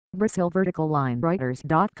Brazil Vertical Line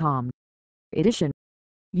Reuters.com. Edition.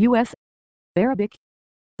 U.S. Arabic.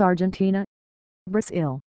 Argentina.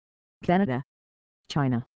 Brazil. Canada.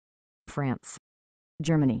 China. France.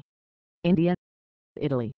 Germany. India.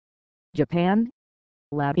 Italy. Japan.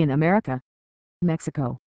 Latin America.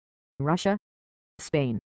 Mexico. Russia.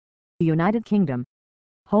 Spain. United Kingdom.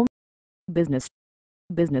 Home. Business.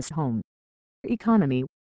 Business home. Economy.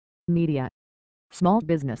 Media. Small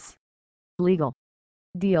business. Legal.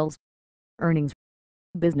 Deals. Earnings.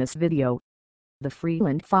 Business video. The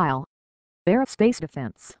Freeland File. Aerospace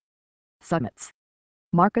defense. Summits.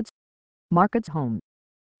 Markets. Markets home.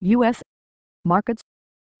 U.S. markets.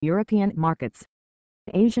 European markets.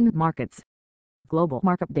 Asian markets. Global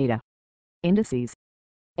market data. Indices.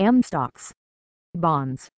 Stocks.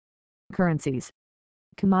 Bonds. Currencies.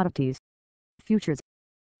 Commodities. Futures.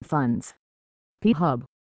 Funds. P-Hub.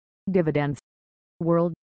 Dividends.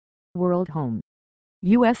 World. World home.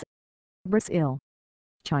 U.S. Brazil.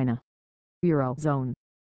 China. Eurozone.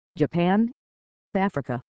 Japan.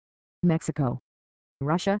 Africa. Mexico.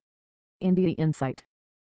 Russia. India Insight.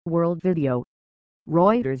 World Video.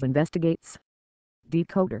 Reuters investigates.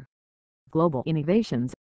 Decoder. Global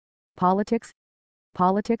innovations. Politics.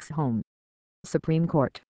 Politics home. Supreme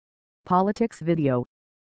Court. Politics video.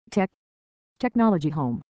 Tech. Technology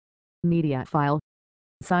home. Media file.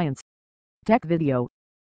 Science. Tech video.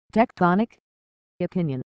 Tectonic.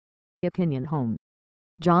 Opinion. Opinion home.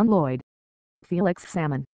 John Lloyd. Felix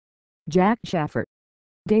Salmon. Jack Schaffer.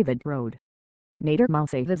 David Rode. Nader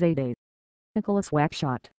Moussavezadeh. Nicholas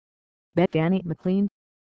Wackshott. Bethany McLean.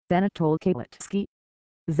 Anatole Kalitsky.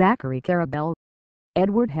 Zachary Karabell.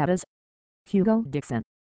 Edward Hattas. Hugo Dixon.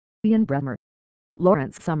 Ian Bremmer.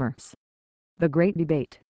 Lawrence Summers. The Great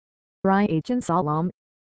Debate. Ryan Salam.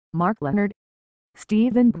 Mark Leonard.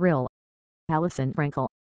 Stephen Brill. Alison Frankel.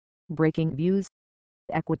 Breaking Views.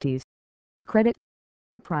 Equities. Credit.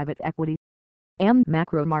 Private equity.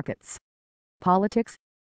 Macro markets. Politics.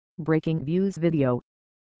 Breaking Views video.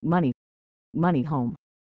 Money. Money home.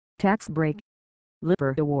 Tax break.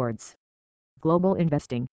 Lipper Awards. Global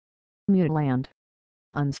investing. Mutiland.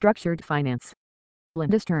 Unstructured finance.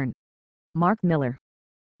 Linda Stern. Mark Miller.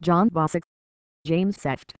 John Bossack. James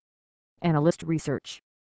Seft. Analyst research.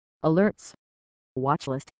 Alerts.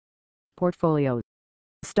 Watchlist. Portfolios.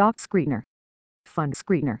 Stock screener. Fund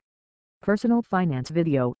screener. Personal finance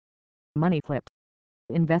video. Money clip.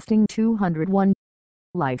 Investing 201.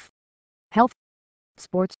 Life. Health.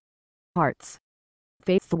 Sports. Arts.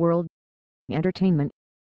 Faith world. Entertainment.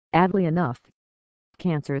 Oddly enough.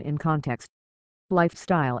 Cancer in context.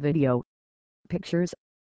 Lifestyle video. Pictures.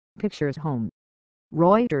 Pictures home.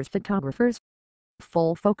 Reuters photographers.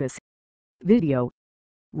 Full focus. Video.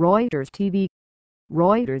 Reuters TV.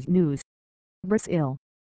 Reuters News. Brazil.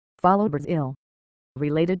 Follow Brazil.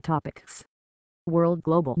 Related topics. World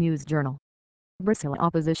Global News Journal. Brazil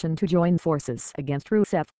opposition to join forces against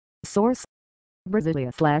Rousseff. Source.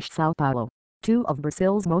 Brasilia/Sao Paulo. Two of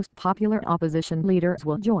Brazil's most popular opposition leaders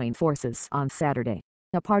will join forces on Saturday,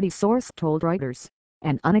 a party source told Reuters,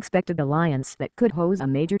 an unexpected alliance that could pose a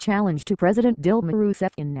major challenge to President Dilma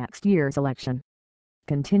Rousseff in next year's election.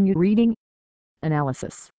 Continue reading.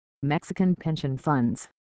 Analysis. Mexican pension funds.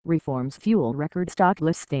 Reforms fuel record stock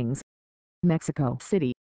listings. Mexico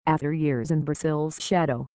City. After years in Brazil's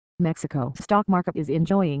shadow, Mexico's stock market is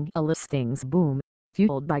enjoying a listings boom,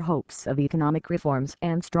 fueled by hopes of economic reforms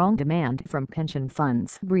and strong demand from pension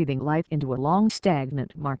funds breathing life into a long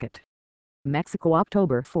stagnant market. Mexico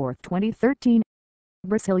October 4, 2013.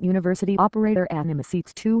 Brazil University operator Anima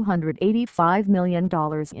seeks $285 million in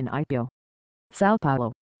IPO. Sao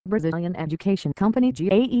Paulo. Brazilian education company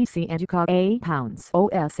GAEC Educa £,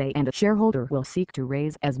 OSA and a shareholder will seek to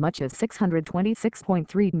raise as much as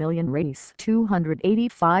 $626.3 million, raise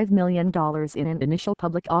 $285 million in an initial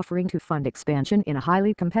public offering to fund expansion in a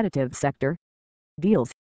highly competitive sector. Deals.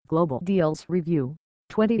 Global Deals Review.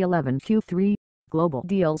 2011 Q3. Global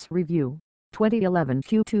Deals Review. 2011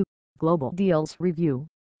 Q2. Global Deals Review.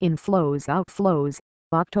 Inflows Outflows.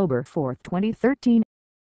 October 4, 2013.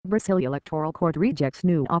 Brazil Electoral Court rejects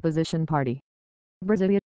new opposition party.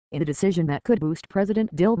 Brasilia. In a decision that could boost President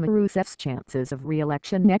Dilma Rousseff's chances of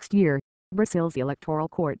re-election next year, Brazil's Electoral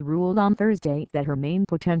Court ruled on Thursday that her main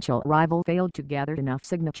potential rival failed to gather enough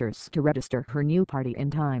signatures to register her new party in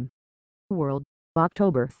time. World.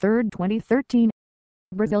 October 3, 2013.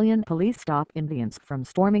 Brazilian police stop Indians from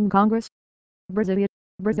storming Congress. Brasilia.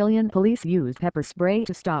 Brazilian police used pepper spray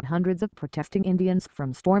to stop hundreds of protesting Indians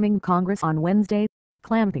from storming Congress on Wednesday,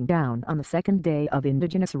 clamping down on the second day of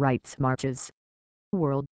indigenous rights marches.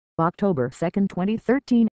 World. October 2,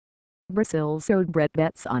 2013. Brazil showed Brett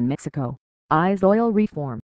bets on Mexico. Eyes oil reform.